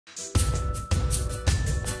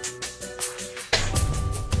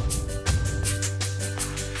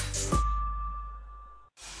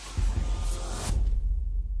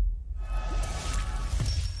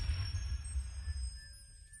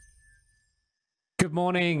Good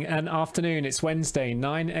morning and afternoon. It's Wednesday,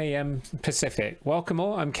 9 a.m. Pacific. Welcome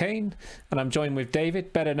all. I'm Kane and I'm joined with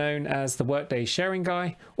David, better known as the Workday Sharing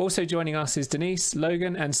Guy. Also joining us is Denise,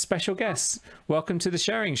 Logan, and special guests. Welcome to the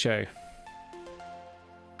Sharing Show.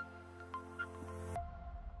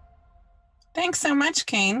 Thanks so much,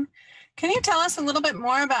 Kane. Can you tell us a little bit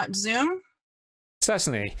more about Zoom?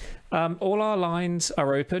 Certainly. All our lines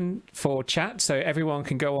are open for chat, so everyone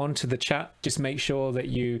can go on to the chat. Just make sure that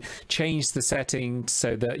you change the settings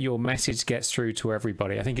so that your message gets through to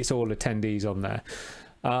everybody. I think it's all attendees on there.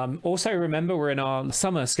 Also, remember, we're in our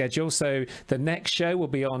summer schedule, so the next show will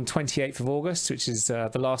be on 28th of August, which is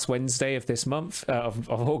the last Wednesday of this month, of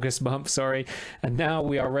August month, sorry. And now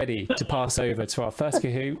we are ready to pass over to our first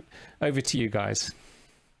Kahoot. Over to you guys.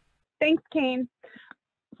 Thanks, Kane.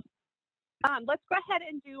 Let's go ahead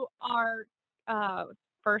and do our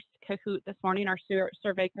first Kahoot this morning, our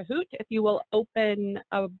survey Kahoot. If you will open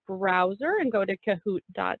a browser and go to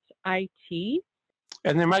kahoot.it.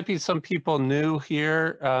 And there might be some people new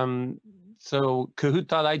here. So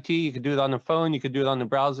kahoot.it, you can do it on the phone, you can do it on the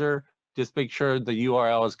browser. Just make sure the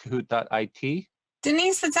URL is kahoot.it.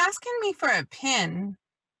 Denise, it's asking me for a pin.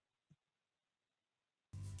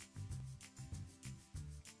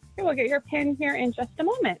 Okay, we'll get your pin here in just a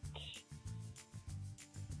moment.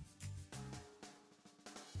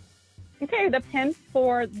 Okay, the pin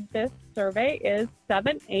for this survey is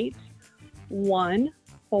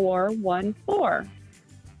 781414.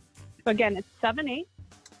 So again, it's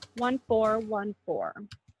 781414.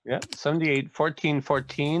 Yeah,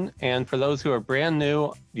 781414. And for those who are brand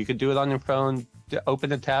new, you could do it on your phone.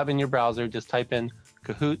 Open a tab in your browser, just type in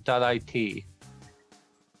kahoot.it.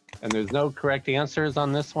 And there's no correct answers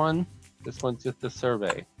on this one. This one's just a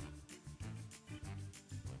survey.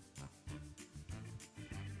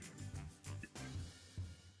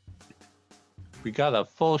 We got a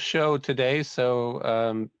full show today,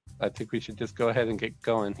 so I think we should just go ahead and get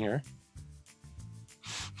going here.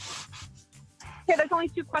 Okay, there's only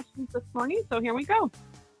 2 questions this morning, so here we go.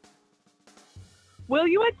 Will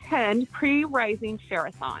you attend pre-Rising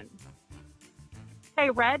Share-a-thon? Okay,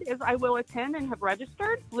 red is I will attend and have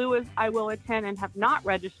registered. Blue is I will attend and have not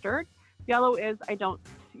registered. Yellow is I don't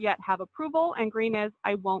yet have approval. And green is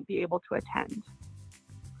I won't be able to attend.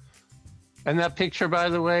 And that picture, by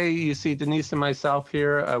the way, you see Denise and myself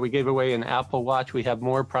here. We gave away an Apple Watch. We have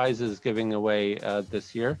more prizes giving away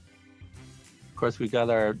this year. Of course, we got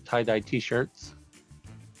our tie-dye t-shirts.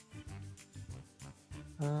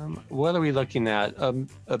 What are we looking at?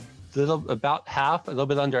 About half, a little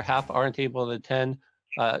bit under half aren't able to attend.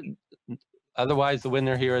 Otherwise, the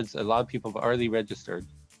winner here is a lot of people have already registered.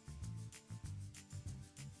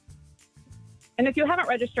 And if you haven't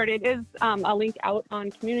registered, it is a link out on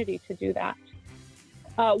Community to do that.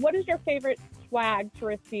 What is your favorite swag to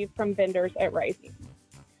receive from vendors at Rising?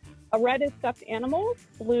 Red is stuffed animals,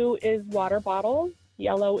 blue is water bottles,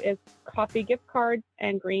 yellow is coffee gift cards,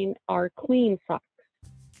 and green are clean socks.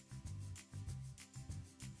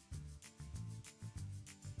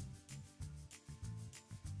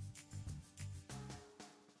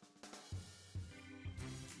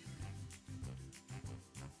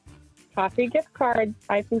 Coffee gift cards.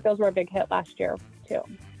 I think those were a big hit last year too.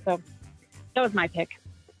 So that was my pick.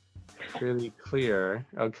 Really clear.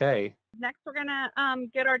 Okay. Next, we're gonna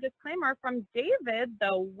get our disclaimer from David,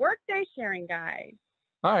 the Workday Sharing Guy.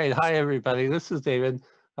 All right. Hi, everybody. This is David.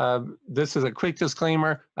 This is a quick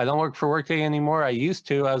disclaimer. I don't work for Workday anymore. I used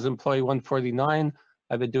to. I was employee 149.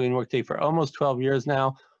 I've been doing Workday for almost 12 years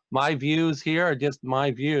now. My views here are just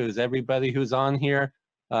my views. Everybody who's on here,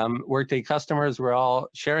 Workday customers, we're all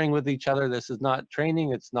sharing with each other. This is not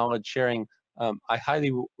training, it's knowledge sharing. I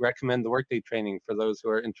highly recommend the Workday training for those who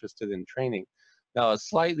are interested in training. Now, a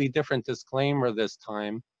slightly different disclaimer this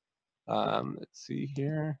time. Let's see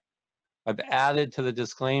here. I've added to the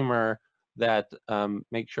disclaimer that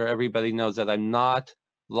make sure everybody knows that I'm not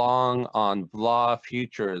long on VLA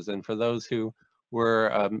futures. And for those who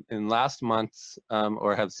were in last month's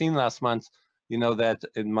or have seen last month's, you know that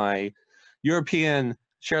in my European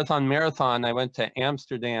Share-a-thon Marathon, I went to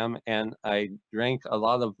Amsterdam and I drank a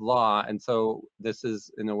lot of VLA. And so this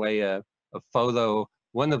is in a way a photo.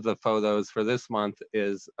 One of the photos for this month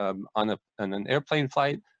is on an airplane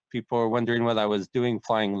flight. People were wondering what I was doing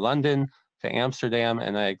flying London to Amsterdam,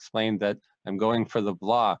 and I explained that I'm going for the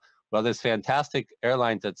VLA. Well, this fantastic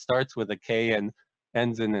airline that starts with a K and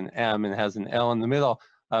ends in an M and has an L in the middle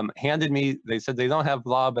handed me, they said they don't have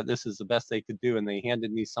VLA, but this is the best they could do, and they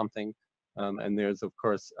handed me something. And there's, of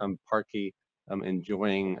course, Parky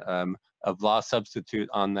enjoying a VLA substitute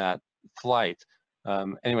on that flight.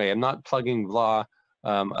 Anyway, I'm not plugging VLA.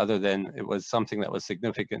 other than it was something that was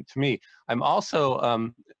significant to me. I'm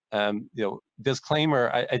also,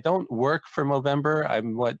 disclaimer, I don't work for Movember.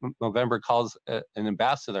 I'm what Movember calls an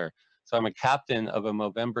ambassador. So I'm a captain of a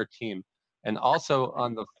Movember team. And also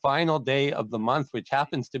on the final day of the month, which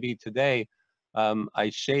happens to be today, I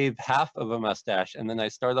shave half of a mustache and then I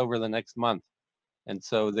start over the next month. And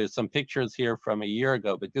so there's some pictures here from a year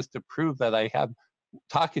ago, but just to prove that I have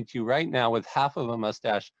talking to you right now with half of a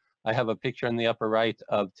mustache, I have a picture in the upper right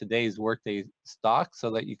of today's workday stock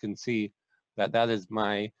so that you can see that that is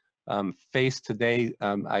my face today.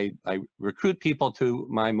 I recruit people to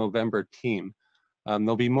my Movember team.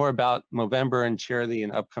 There'll be more about Movember and charity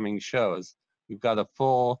in upcoming shows. We've got a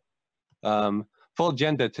full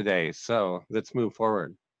agenda today, so let's move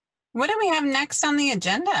forward. What do we have next on the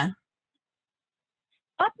agenda?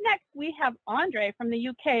 Up next, we have Andre from the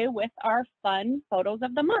UK with our fun photos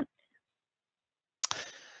of the month.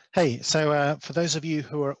 Hey, so for those of you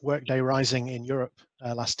who were at Workday Rising in Europe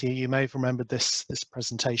last year, you may have remembered this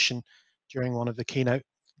presentation during one of the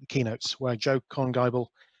keynotes where Joe Korngeibel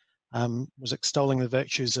was extolling the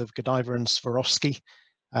virtues of Godiva and Swarovski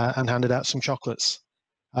and handed out some chocolates.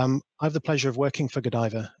 I have the pleasure of working for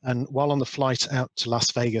Godiva, and while on the flight out to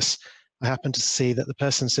Las Vegas, I happened to see that the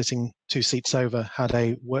person sitting 2 seats over had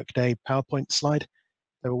a Workday PowerPoint slide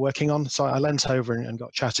they were working on. So I leant over and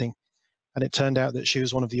got chatting, and it turned out that she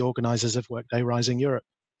was one of the organizers of Workday Rising Europe.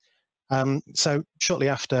 So shortly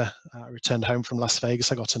after I returned home from Las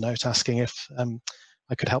Vegas, I got a note asking if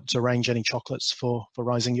I could help to arrange any chocolates for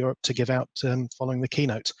Rising Europe to give out following the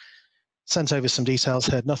keynote. Sent over some details,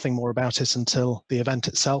 heard nothing more about it until the event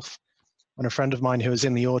itself, when a friend of mine who was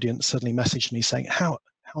in the audience suddenly messaged me saying, how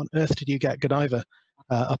on earth did you get Godiva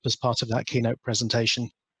up as part of that keynote presentation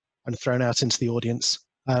and thrown out into the audience?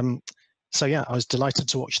 So yeah, I was delighted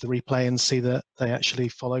to watch the replay and see that they actually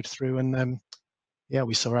followed through, and yeah,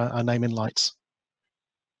 we saw our name in lights.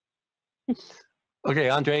 Okay,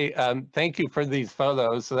 Andre, thank you for these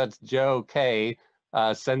photos. So that's Joe K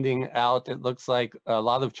sending out, it looks like, a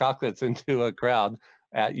lot of chocolates into a crowd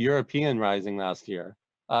at European Rising last year.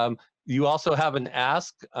 You also have an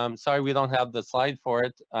ask. Sorry, we don't have the slide for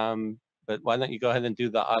it, but why don't you go ahead and do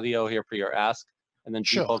the audio here for your ask, and then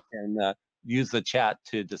people can use the chat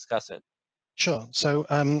to discuss it. Sure. So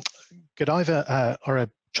Godiva are a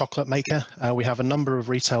chocolate maker. We have a number of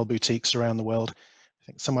retail boutiques around the world. I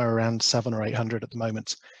think somewhere around 700 or 800 at the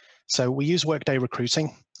moment. So we use Workday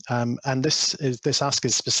recruiting, and this ask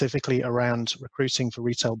is specifically around recruiting for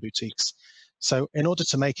retail boutiques. So in order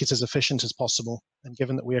to make it as efficient as possible, and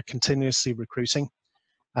given that we are continuously recruiting,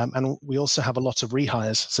 and we also have a lot of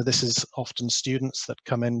rehires, so this is often students that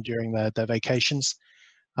come in during their vacations.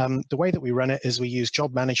 The way that we run it is we use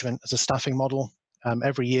job management as a staffing model.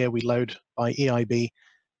 Every year we load by EIB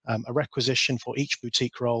a requisition for each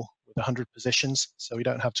boutique role with 100 positions, so we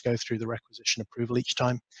don't have to go through the requisition approval each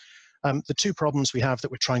time. The two problems we have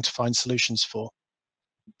that we're trying to find solutions for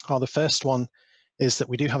are, the first one is that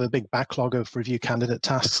we do have a big backlog of review candidate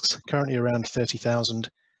tasks, currently around 30,000,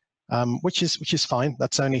 which is fine.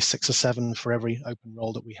 That's only 6 or 7 for every open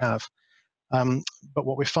role that we have. But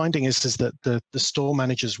what we're finding is that the store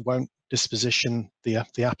managers won't disposition the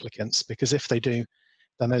applicants, because if they do,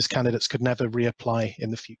 then those candidates could never reapply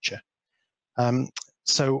in the future.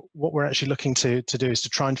 So what we're actually looking to do is to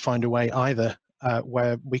try and find a way either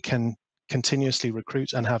where we can continuously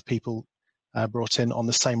recruit and have people brought in on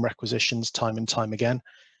the same requisitions time and time again,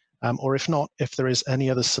 or if not, if there is any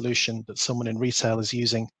other solution that someone in retail is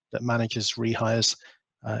using that manages rehires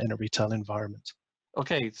in a retail environment.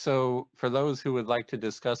 Okay, so for those who would like to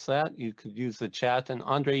discuss that, you could use the chat. And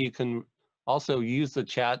Andre, you can also use the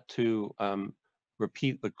chat to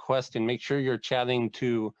repeat the question. Make sure you're chatting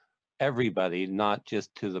to everybody, not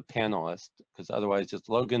just to the panelists, because otherwise just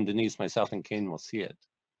Logan, Denise, myself, and Kane will see it.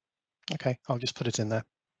 Okay, I'll just put it in there.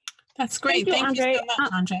 That's great. Thank you so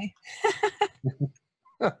much, Andre.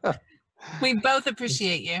 We both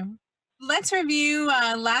appreciate you. Let's review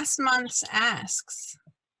last month's asks.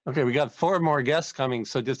 Okay, we got 4 more guests coming.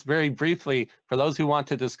 So just very briefly, for those who want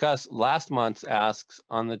to discuss last month's asks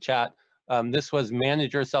on the chat, this was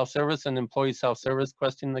manager self-service and employee self-service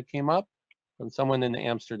question that came up from someone in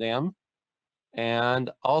Amsterdam. And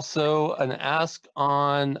also an ask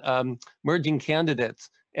on merging candidates.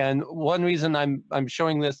 And one reason I'm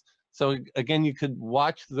showing this, so again, you could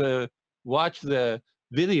watch the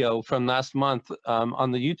video from last month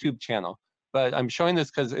on the YouTube channel. But I'm showing this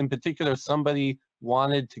because in particular, somebody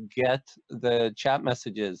wanted to get the chat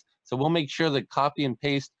messages. So we'll make sure that copy and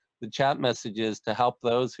paste the chat messages to help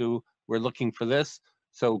those who were looking for this.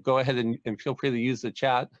 So go ahead and feel free to use the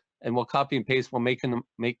chat, and we'll copy and paste. We'll make them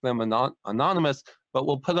anonymous, but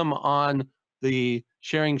we'll put them on the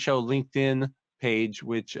Sharing Show LinkedIn page,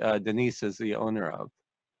 which Denise is the owner of.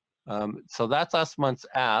 So that's last month's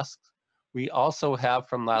ask. We also have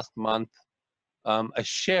from last month a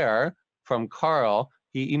share from Carl.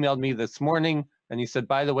 He emailed me this morning and he said,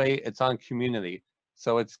 by the way, it's on community.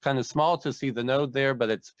 So it's kind of small to see the node there, but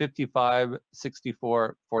it's 55,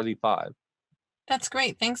 64, 45. That's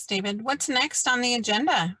great. Thanks, David. What's next on the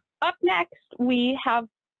agenda? Up next, we have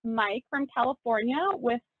Mike from California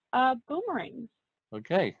with boomerangs.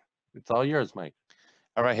 Okay, it's all yours, Mike.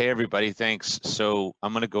 All right, hey everybody, thanks. So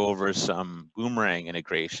I'm going to go over some boomerang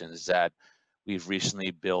integrations that we've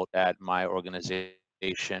recently built at my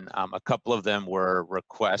organization. A couple of them were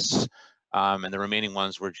requests, and the remaining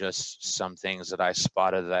ones were just some things that I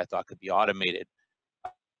spotted that I thought could be automated.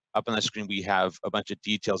 Up on the screen, we have a bunch of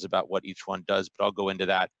details about what each one does, but I'll go into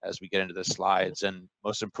that as we get into the slides. And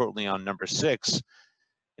most importantly, on number 6,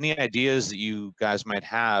 any ideas that you guys might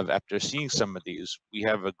have after seeing some of these? We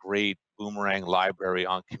have a great boomerang library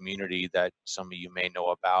on community that some of you may know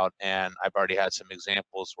about, and I've already had some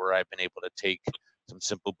examples where I've been able to take some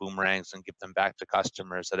simple boomerangs and give them back to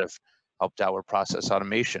customers that have helped out with process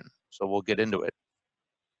automation. So we'll get into it.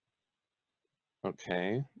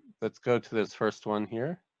 Okay, let's go to this first one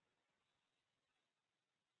here.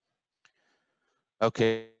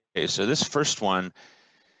 Okay, so this first one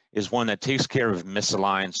is one that takes care of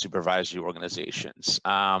misaligned supervisory organizations.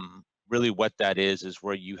 Really what that is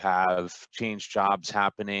where you have change jobs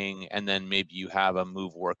happening and then maybe you have a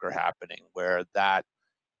move worker happening where that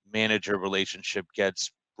manager relationship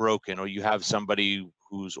gets broken, or you have somebody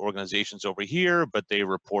whose organization's over here, but they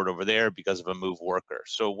report over there because of a move worker.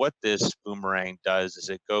 So what this boomerang does is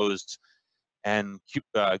it goes and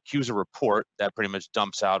queues a report that pretty much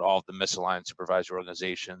dumps out all of the misaligned supervisory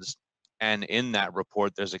organizations. And in that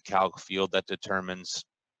report, there's a calc field that determines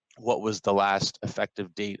what was the last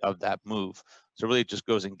effective date of that move. So really it just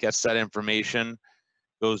goes and gets that information,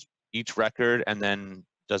 goes each record, and then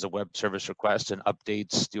does a web service request and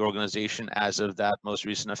updates the organization as of that most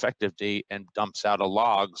recent effective date and dumps out a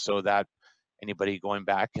log so that anybody going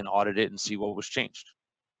back can audit it and see what was changed.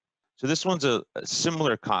 So this one's a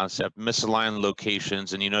similar concept, misaligned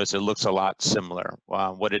locations, and you notice it looks a lot similar.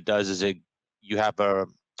 What it does is you have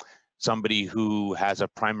somebody who has a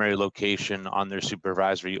primary location on their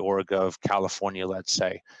supervisory org of California, let's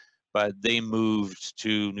say, but they moved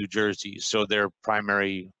to New Jersey. So their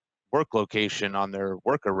primary work location on their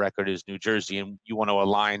worker record is New Jersey, and you want to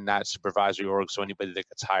align that supervisory org so anybody that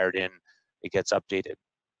gets hired in, it gets updated.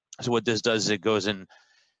 So what this does is it goes and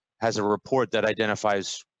has a report that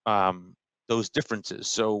identifies those differences.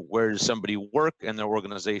 So where does somebody work and their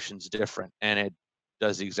organization's different, and it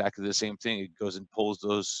does exactly the same thing. It goes and pulls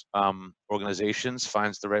those organizations,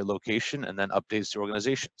 finds the right location, and then updates the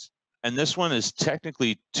organizations. And this one is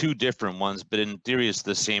technically 2 different ones, but in theory, it's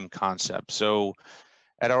the same concept. So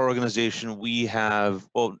at our organization, we have,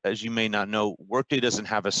 well, as you may not know, Workday doesn't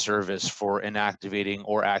have a service for inactivating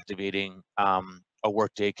or activating a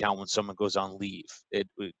Workday account when someone goes on leave.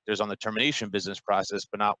 There's on the termination business process,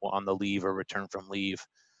 but not on the leave or return from leave.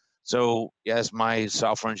 So as my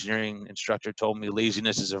software engineering instructor told me,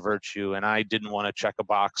 laziness is a virtue, and I didn't want to check a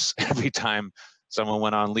box every time someone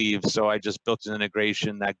went on leave. So I just built an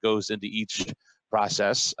integration that goes into each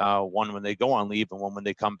process, one when they go on leave and one when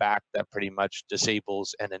they come back, that pretty much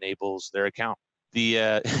disables and enables their account.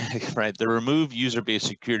 The right, the remove user-based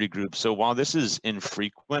security group. So while this is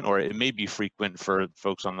infrequent, or it may be frequent for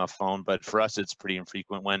folks on the phone, but for us it's pretty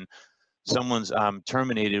infrequent. When someone's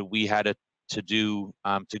terminated, we had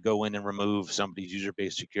to go in and remove somebody's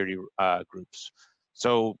user-based security groups.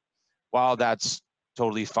 So while that's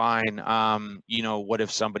totally fine, you know, what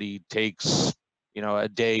if somebody takes, you know, a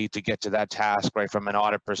day to get to that task, right? From an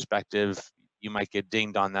audit perspective, you might get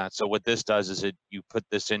dinged on that. So what this does is you put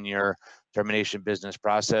this in your termination business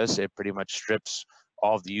process. It pretty much strips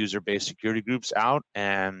all of the user-based security groups out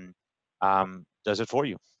and does it for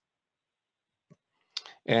you.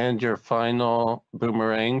 And your final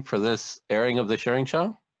boomerang for this airing of the Sharing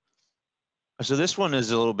Show? So this one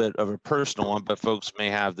is a little bit of a personal one, but folks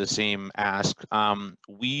may have the same ask.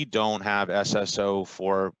 We don't have SSO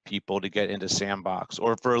for people to get into Sandbox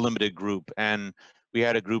or for a limited group. And we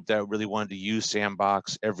had a group that really wanted to use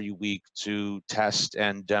Sandbox every week to test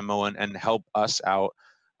and demo and help us out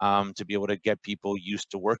to be able to get people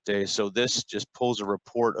used to Workday. So this just pulls a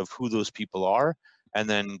report of who those people are and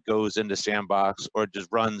then goes into Sandbox or just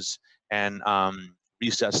runs and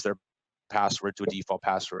resets their password to a default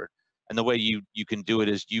password. And the way you can do it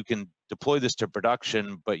is you can deploy this to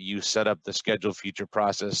production, but you set up the schedule feature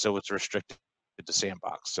process so it's restricted to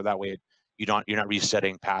Sandbox. So that way you're not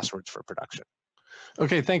resetting passwords for production.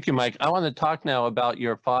 Okay, thank you, Mike. I want to talk now about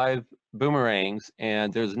your 5 boomerangs,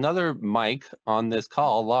 and there's another Mike on this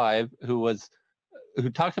call live who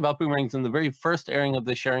talked about boomerangs in the very first airing of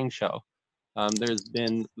the sharing show. There's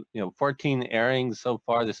been 14 airings so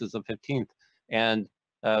far. This is the 15th, and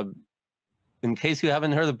in case you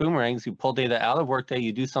haven't heard of boomerangs, you pull data out of Workday,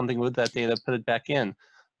 you do something with that data, put it back in.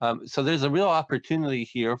 So there's a real opportunity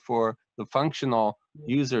here for the functional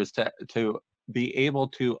users to be able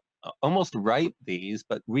to almost write these,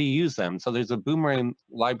 but reuse them. So there's a boomerang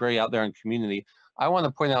library out there in community. I want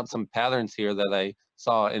to point out some patterns here that I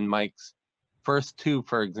saw in Mike's first 2,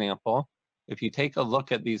 for example. If you take a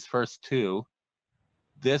look at these first 2,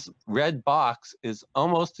 this red box is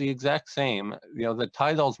almost the exact same. The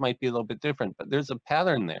titles might be a little bit different, but there's a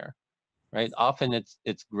pattern there, right? Often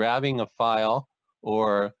it's grabbing a file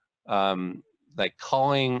or like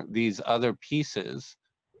calling these other pieces,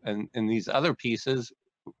 and in these other pieces,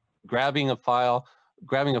 grabbing a file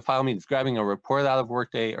means grabbing a report out of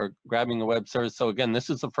Workday or grabbing a web service. So again,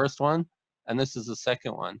 this is the first one, and this is the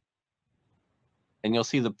second one. And you'll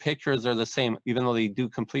see the pictures are the same, even though they do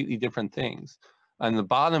completely different things. And the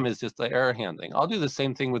bottom is just the error handling. I'll do the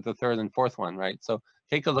same thing with the third and fourth one, right? So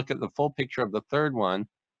take a look at the full picture of the third one,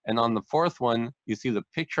 and on the fourth one, you see the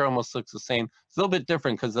picture almost looks the same. It's a little bit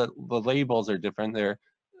different because the labels are different there,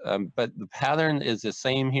 but the pattern is the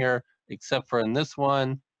same here, except for in this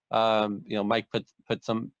one, Mike put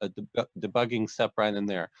some debugging step right in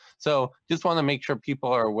there. So just want to make sure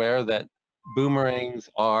people are aware that boomerangs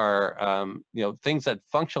are things that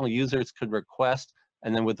functional users could request,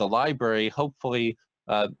 and then with the library, hopefully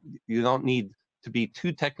you don't need to be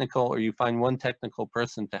too technical, or you find one technical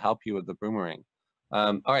person to help you with the boomerang.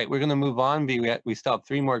 All right, we're going to move on. We still have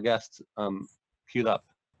 3 more guests queued up.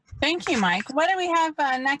 Thank you, Mike. What do we have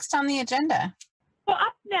next on the agenda? So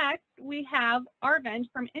up next, we have Arvind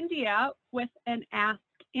from India with an ask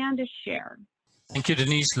and a share. Thank you,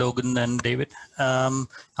 Denise, Logan, and David. Hi,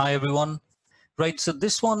 everyone. Right, so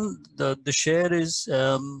this one, the share is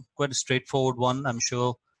quite a straightforward one. I'm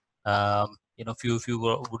sure few of you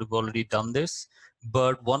would have already done this.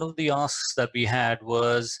 But one of the asks that we had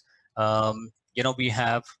was,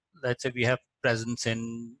 let's say we have presence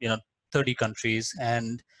in 30 countries,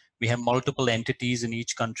 and we have multiple entities in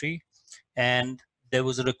each country, and there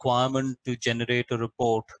was a requirement to generate a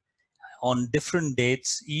report on different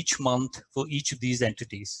dates each month for each of these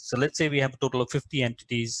entities. So let's say we have a total of 50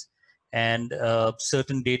 entities, and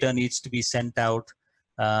certain data needs to be sent out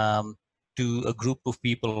to a group of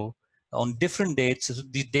people on different dates. So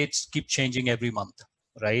the dates keep changing every month,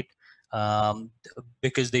 right?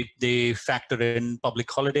 Because they factor in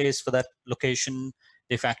public holidays for that location,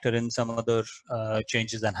 they factor in some other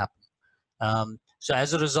changes that happen. So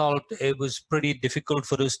as a result, it was pretty difficult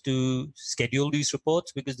for us to schedule these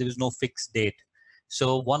reports because there was no fixed date.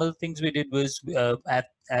 So one of the things we did was at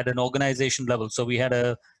an organization level. So we had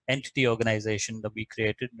a entity organization that we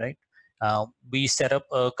created, right? We set up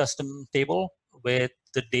a custom table with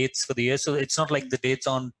the dates for the year. So it's not like the dates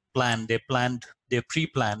on plan. They're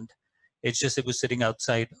pre-planned. It's just it was sitting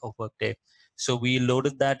outside of Workday. So we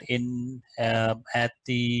loaded that in at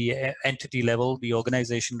the entity level, the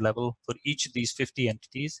organization level for each of these 50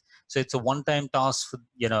 entities. So it's a one-time task for,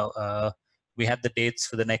 we had the dates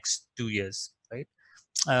for the next 2 years, right?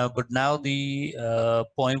 But now the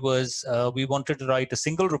point was we wanted to write a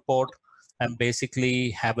single report and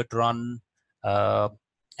basically have it run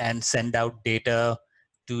and send out data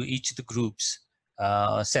to each of the groups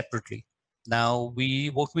separately. Now,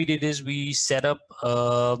 what we did is we set up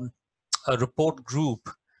a report group,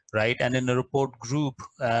 right? And in a report group,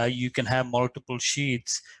 you can have multiple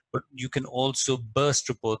sheets, but you can also burst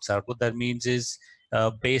reports out. What that means is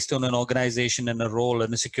based on an organization and a role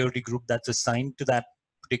and a security group that's assigned to that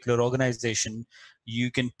particular organization, you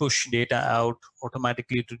can push data out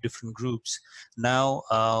automatically to different groups. Now,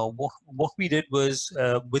 what we did was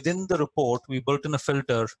within the report, we built in a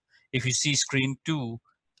filter. If you see screen 2,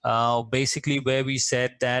 basically where we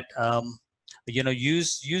said that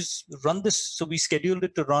run this. So we scheduled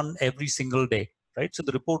it to run every single day, right? So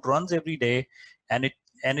the report runs every day, and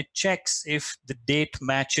it checks if the date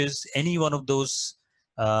matches any one of those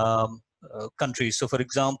countries. So for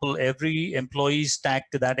example, every employee is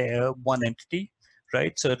tagged to that one entity,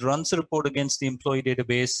 right? So it runs a report against the employee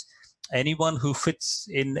database. Anyone who fits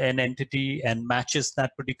in an entity and matches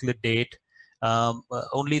that particular date,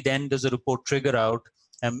 only then does a report trigger out.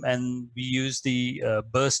 And we use the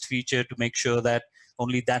burst feature to make sure that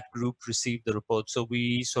only that group received the report. So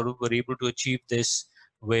we sort of were able to achieve this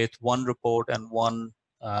with one report and one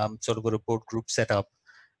sort of a report group setup.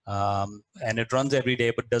 And it runs every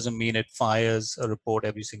day, but doesn't mean it fires a report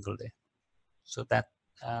every single day. So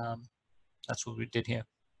that's what we did here.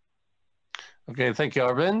 Okay, thank you,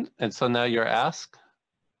 Arvind. And so now your ask.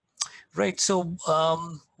 Right. So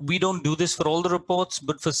we don't do this for all the reports,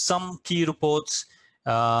 but for some key reports,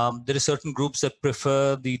 there are certain groups that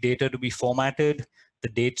prefer the data to be formatted, the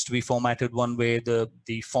dates to be formatted one way,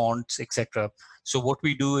 the fonts, etc. So what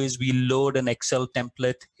we do is we load an Excel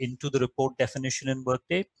template into the report definition in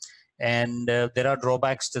Workday, and there are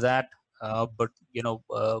drawbacks to that. But there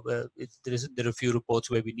are a few reports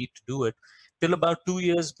where we need to do it. Till about 2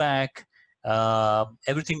 years back,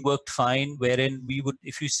 everything worked fine. Wherein we would,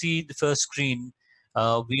 if you see the first screen,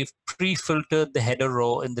 we've pre-filtered the header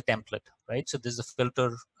row in the template, right? So there's a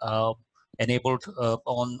filter enabled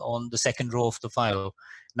on the second row of the file.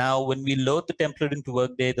 Now, when we load the template into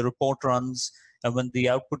Workday, the report runs, and when the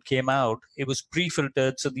output came out, it was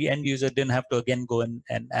pre-filtered, so the end user didn't have to again go in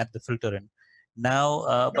and add the filter in. Now,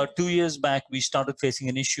 about 2 years back, we started facing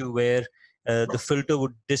an issue where the filter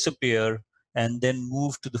would disappear and then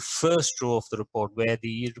move to the first row of the report where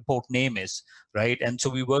the report name is, right? And so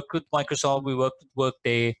we worked with Microsoft, we worked with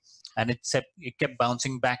Workday, and it kept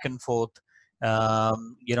bouncing back and forth.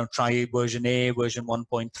 Try version A, version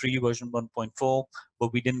 1.3, version 1.4,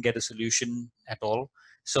 but we didn't get a solution at all.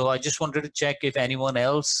 So I just wanted to check if anyone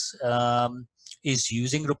else is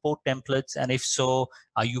using report templates, and if so,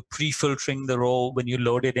 are you pre-filtering the row when you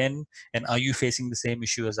load it in, and are you facing the same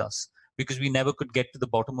issue as us? Because we never could get to the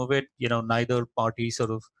bottom of it. Neither party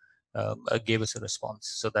sort of gave us a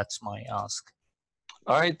response. So that's my ask.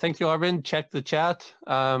 All right, thank you, Arvind. Check the chat.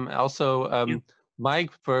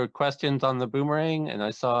 Mike, for questions on the boomerang, and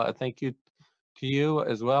I saw a thank you to you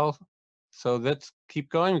as well. So let's keep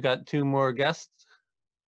going. We've got 2 more guests.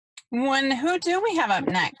 Who do we have up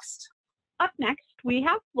next? Up next, we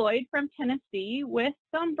have Floyd from Tennessee with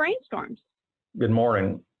some brainstorms. Good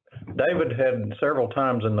morning. David had several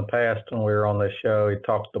times in the past when we were on this show, he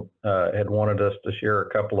had wanted us to share a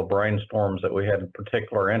couple of brainstorms that we had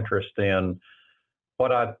particular interest in.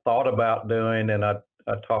 What I thought about doing, and I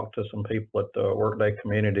talked to some people at the Workday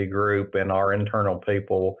community group and our internal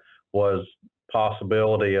people, was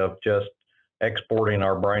possibility of just exporting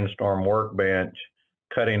our brainstorm workbench,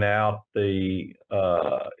 cutting out the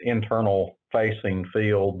internal facing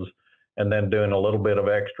fields, and then doing a little bit of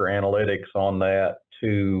extra analytics on that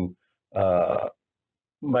to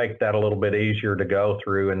make that a little bit easier to go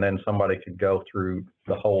through, and then somebody could go through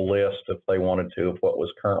the whole list if they wanted to of what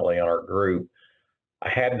was currently in our group. I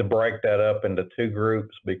had to break that up into 2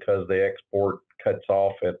 groups because the export cuts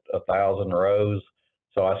off at 1,000 rows.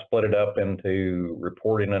 So I split it up into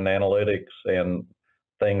reporting and analytics and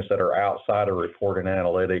things that are outside of reporting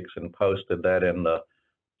analytics, and posted that in the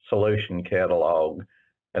solution catalog.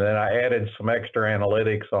 And then I added some extra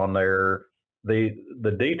analytics on there. The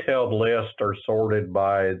detailed lists are sorted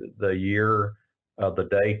by the year, the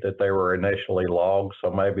date that they were initially logged.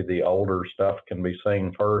 So maybe the older stuff can be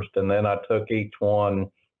seen first. And then I took each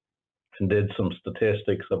one and did some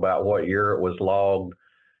statistics about what year it was logged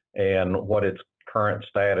and what its current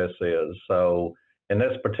status is. So in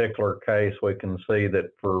this particular case, we can see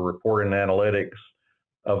that for reporting analytics,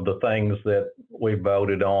 of the things that we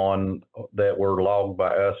voted on that were logged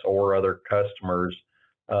by us or other customers,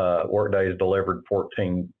 Workday's delivered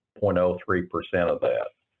 14.03% of that.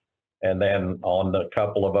 And then on a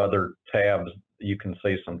couple of other tabs, you can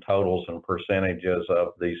see some totals and percentages of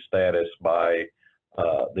the status by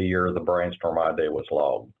the year the brainstorm ID was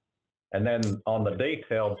logged. And then on the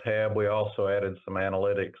detailed tab, we also added some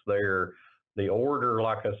analytics there. The order,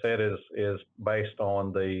 like I said, is based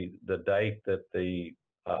on the date that the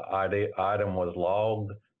item was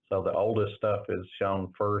logged. So the oldest stuff is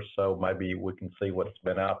shown first, so maybe we can see what's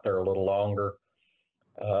been out there a little longer.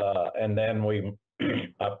 And then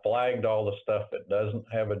I flagged all the stuff that doesn't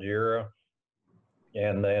have a JIRA.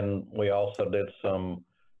 And then we also did some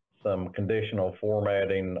conditional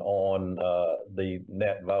formatting on the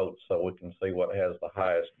net votes, so we can see what has the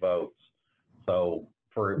highest votes. So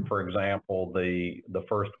for example, the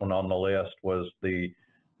first one on the list was the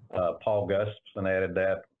Paul Gustafson added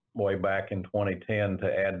that way back in 2010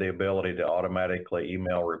 to add the ability to automatically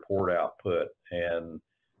email report output. And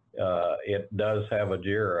it does have a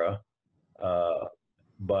JIRA,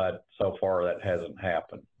 but so far that hasn't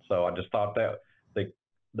happened. So I just thought that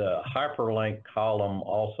the hyperlink column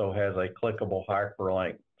also has a clickable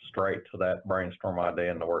hyperlink straight to that brainstorm ID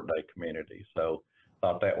in the Workday community. So I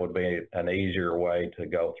thought that would be an easier way to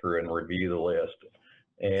go through and review the list.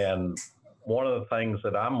 And one of the things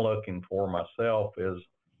that I'm looking for myself is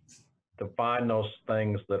to find those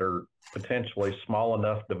things that are potentially small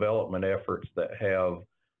enough development efforts that have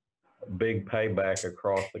big payback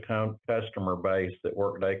across the customer base that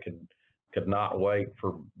Workday could could not wait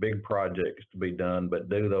for big projects to be done, but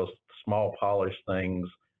do those small polished things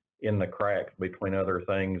in the cracks between other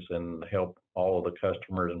things and help all of the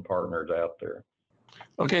customers and partners out there.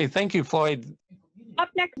 Okay, thank you, Floyd. Up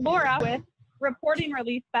next, Laura with reporting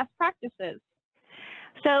release best practices.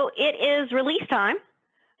 So it is release time.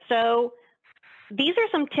 So these are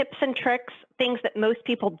some tips and tricks, things that most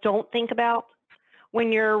people don't think about.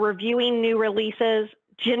 When you're reviewing new releases,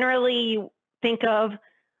 generally you think of,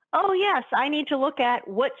 oh yes, I need to look at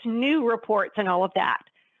what's new reports and all of that.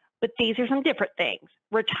 But these are some different things.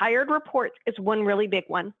 Retired reports is one really big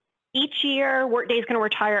one. Each year, Workday is going to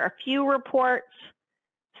retire a few reports.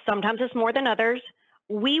 Sometimes it's more than others.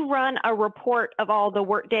 We run a report of all the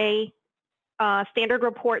Workday standard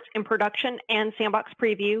reports in production and Sandbox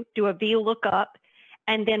Preview, do a VLOOKUP,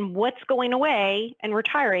 and then what's going away and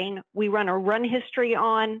retiring, we run a run history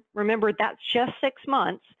on. Remember, that's just 6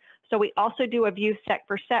 months. So we also do a view sec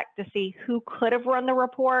for sec to see who could have run the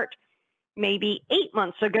report. Maybe 8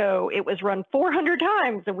 months ago, it was run 400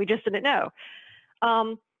 times and we just didn't know.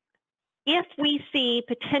 If we see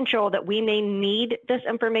potential that we may need this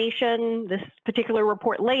information, this particular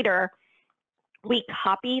report later, we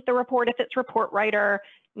copy the report if it's report writer,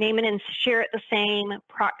 name it and share it the same,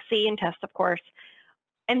 proxy and test, of course.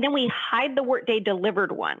 And then we hide the Workday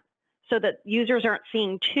delivered one so that users aren't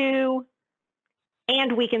seeing two,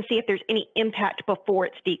 and we can see if there's any impact before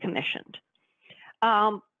it's decommissioned.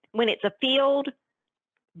 When it's a field,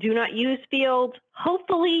 do not use fields.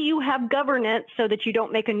 Hopefully you have governance so that you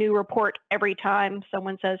don't make a new report every time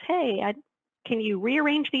someone says, hey, can you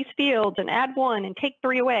rearrange these fields and add one and take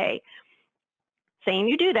 3 away? Saying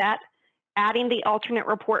you do that, adding the alternate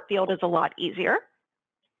report field is a lot easier.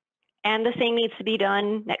 And the same needs to be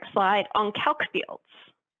done, next slide, on calc fields.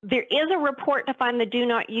 There is a report to find the do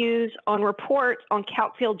not use. On reports, on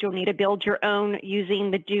calc fields, you'll need to build your own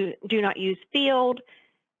using the do not use field.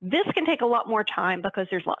 This can take a lot more time because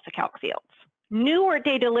there's lots of calc fields. New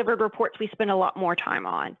Workday delivered reports we spend a lot more time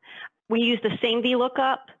on. We use the same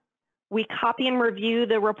VLOOKUP. We copy and review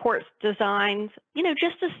the report's designs,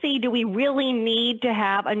 just to see, do we really need to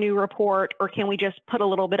have a new report, or can we just put a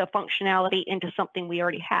little bit of functionality into something we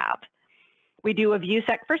already have? We do a view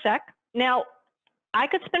sec for sec. Now, I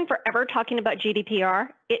could spend forever talking about GDPR.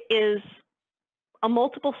 It is a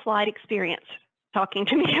multiple slide experience talking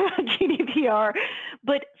to me about GDPR,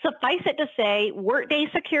 but suffice it to say, Workday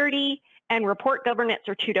security and report governance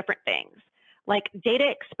are 2 different things. Like data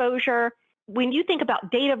exposure, when you think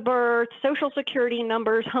about date of birth, social security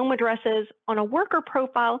numbers, home addresses, on a worker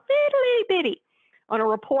profile, little bitty. On a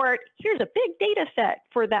report, here's a big data set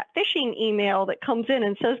for that phishing email that comes in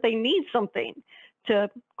and says they need something to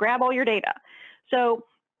grab all your data. So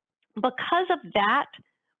because of that,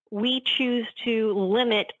 we choose to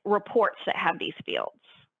limit reports that have these fields.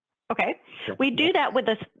 Okay, we do that with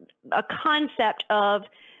a concept of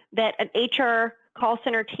that an HR call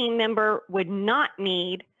center team member would not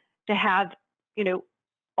need to have,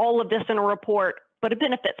 all of this in a report, but a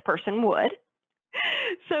benefits person would.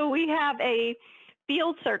 So we have a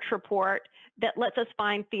field search report that lets us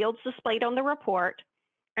find fields displayed on the report,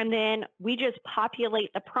 and then we just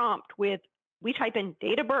populate the prompt with, we type in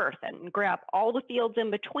date of birth and grab all the fields in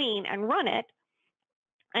between and run it.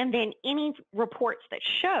 And then any reports that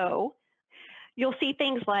show, you'll see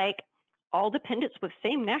things like all dependents with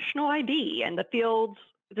same national ID and the fields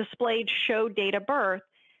displayed show date of birth.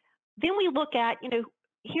 Then we look at,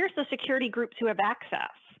 here's the security groups who have access.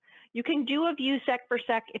 You can do a view sec for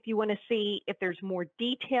sec if you want to see if there's more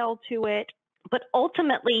detail to it. But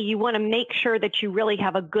ultimately, you want to make sure that you really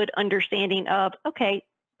have a good understanding of, okay,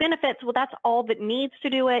 benefits, well, that's all that needs to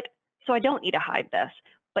do it, so I don't need to hide this.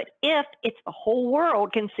 But if it's the whole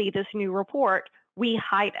world can see this new report, we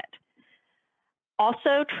hide it.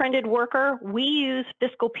 Also, trended worker, we use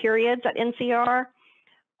fiscal periods at NCR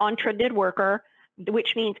on trended worker,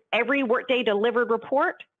 which means every Workday delivered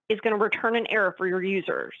report is going to return an error for your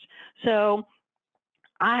users. So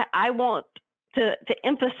I want to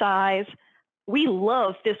emphasize, we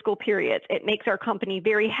love fiscal periods. It makes our company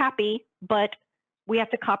very happy, but we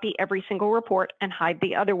have to copy every single report and hide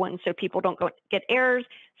the other ones so people don't get errors.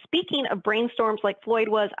 Speaking of brainstorms like Floyd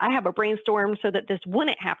was, I have a brainstorm so that this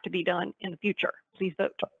wouldn't have to be done in the future. Please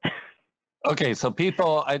vote. Okay, so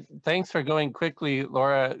people, thanks for going quickly,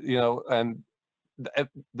 Laura. And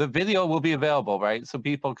the video will be available, right? So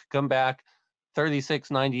people can come back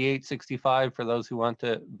 36, 98, 65 for those who want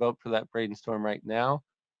to vote for that brainstorm right now.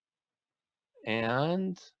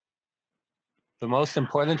 And the most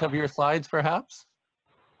important of your slides, perhaps?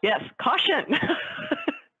 Yes, caution.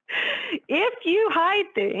 If you hide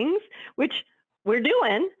things, which we're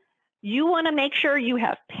doing, You want to make sure you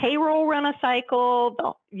have payroll run a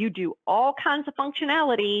cycle, you do all kinds of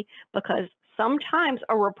functionality, because sometimes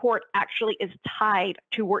a report actually is tied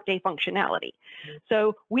to Workday functionality.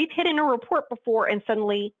 So we've hit in a report before and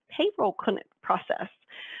suddenly payroll couldn't process.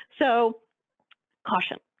 So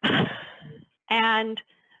caution. And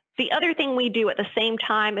the other thing we do at the same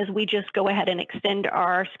time is we just go ahead and extend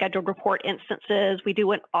our scheduled report instances. We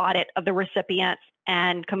do an audit of the recipients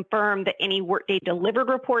and confirm that any Workday delivered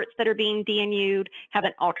reports that are being DNU'd have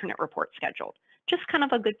an alternate report scheduled. Just kind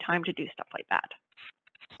of a good time to do stuff like that.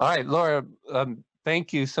 All right, Laura,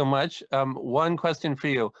 thank you so much. One question for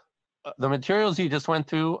you. The materials you just went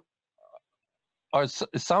through, are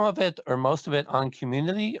some of it or most of it on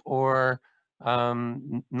Community, or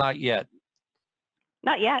not yet?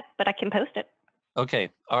 Not yet, but I can post it. Okay,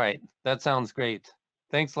 all right, that sounds great.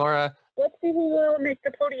 Thanks, Laura. Let's see who will make the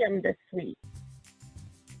podium this week.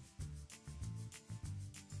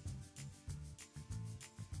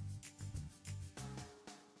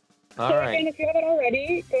 All so right. again, if you haven't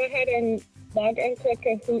already, go ahead and log into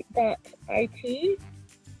kahoot.it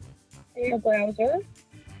in your browser.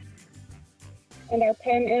 And our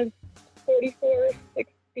PIN is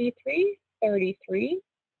 446333.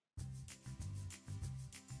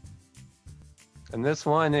 And this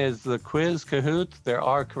one is the quiz Kahoot. There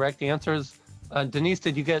are correct answers. Denise,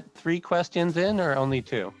 did you get 3 questions in or only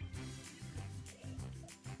 2?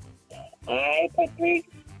 I put 3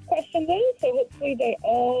 questions in, so hopefully they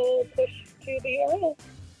all push to the URL.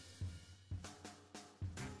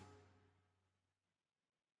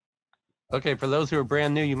 Okay, for those who are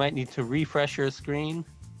brand new, you might need to refresh your screen.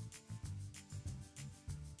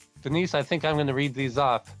 Denise, I think I'm going to read these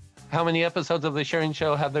off. How many episodes of The Sharing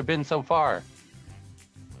Show have there been so far?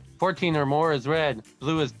 14 or more is red,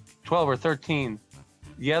 blue is 12 or 13,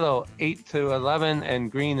 yellow 8 to 11,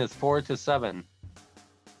 and green is 4 to 7.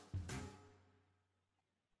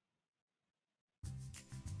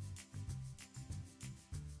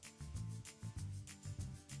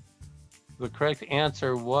 The correct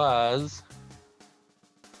answer was,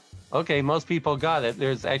 okay, most people got it.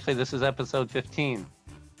 There's actually, this is episode 15.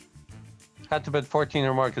 Had to put 14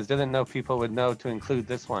 or more because didn't know people would know to include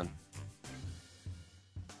this one.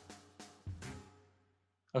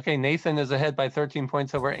 Okay, Nathan is ahead by 13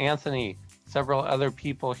 points over Anthony. Several other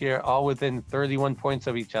people here, all within 31 points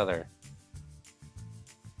of each other.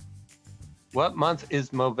 What month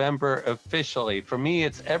is Movember officially? For me,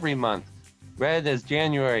 it's every month. Red is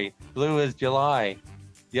January, blue is July,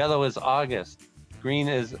 yellow is August, green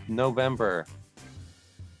is November.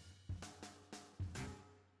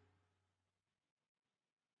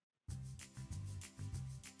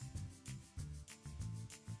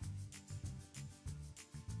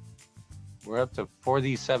 We're up to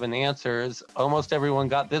 47 answers. Almost everyone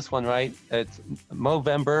got this one right. It's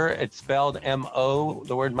Movember. It's spelled M-O,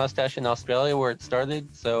 the word mustache in Australia where it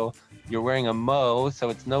started. So you're wearing a Mo, so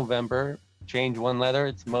it's November. Change one letter,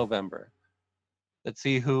 it's Movember. Let's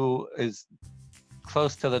see who is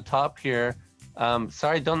close to the top here.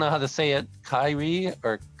 Sorry, don't know how to say it. Kyrie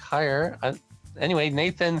or Kyre. Anyway,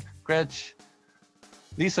 Nathan, Gretch,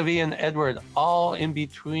 Lisa V, and Edward, all in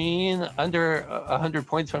between, under 100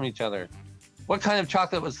 points from each other. What kind of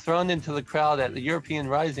chocolate was thrown into the crowd at the European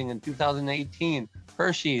Rising in 2018?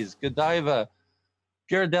 Hershey's, Godiva,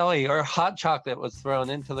 Ghirardelli, or hot chocolate was thrown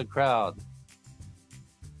into the crowd?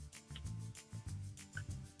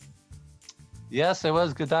 Yes, it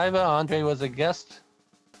was Godiva. Andre was a guest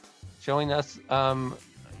showing us,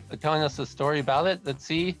 telling us a story about it. Let's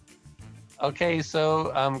see. Okay,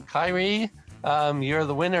 so Kyrie, you're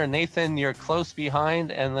the winner. Nathan, you're close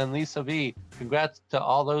behind. And then Lisa V, congrats to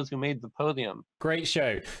all those who made the podium. Great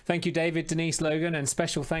show. Thank you, David, Denise, Logan, and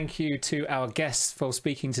special thank you to our guests for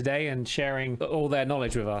speaking today and sharing all their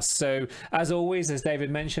knowledge with us. So as always, as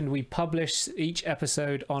David mentioned, we publish each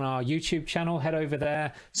episode on our YouTube channel. Head over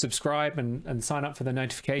there, subscribe and sign up for the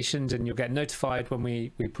notifications, and you'll get notified when we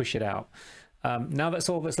push it out. Now that's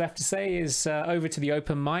all that's left to say is over to the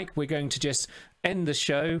open mic. We're going to just end the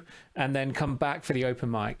show and then come back for the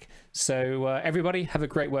open mic. So everybody have a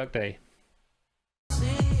great work day.